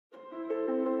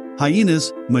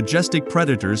Hyenas, majestic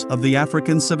predators of the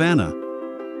African savanna.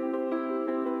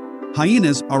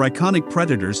 Hyenas are iconic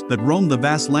predators that roam the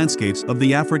vast landscapes of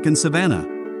the African savanna.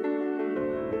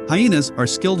 Hyenas are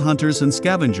skilled hunters and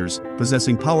scavengers,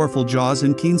 possessing powerful jaws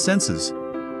and keen senses.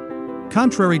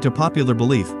 Contrary to popular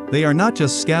belief, they are not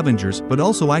just scavengers but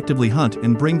also actively hunt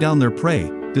and bring down their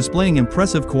prey, displaying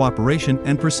impressive cooperation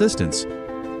and persistence.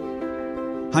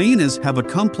 Hyenas have a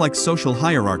complex social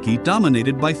hierarchy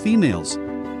dominated by females.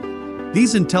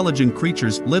 These intelligent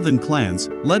creatures live in clans,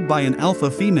 led by an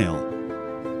alpha female.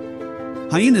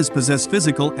 Hyenas possess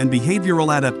physical and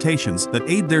behavioral adaptations that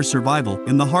aid their survival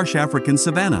in the harsh African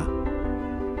savanna.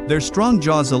 Their strong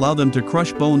jaws allow them to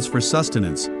crush bones for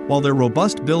sustenance, while their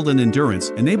robust build and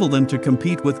endurance enable them to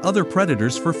compete with other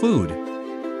predators for food.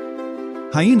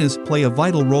 Hyenas play a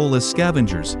vital role as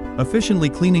scavengers, efficiently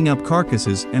cleaning up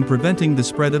carcasses and preventing the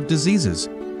spread of diseases.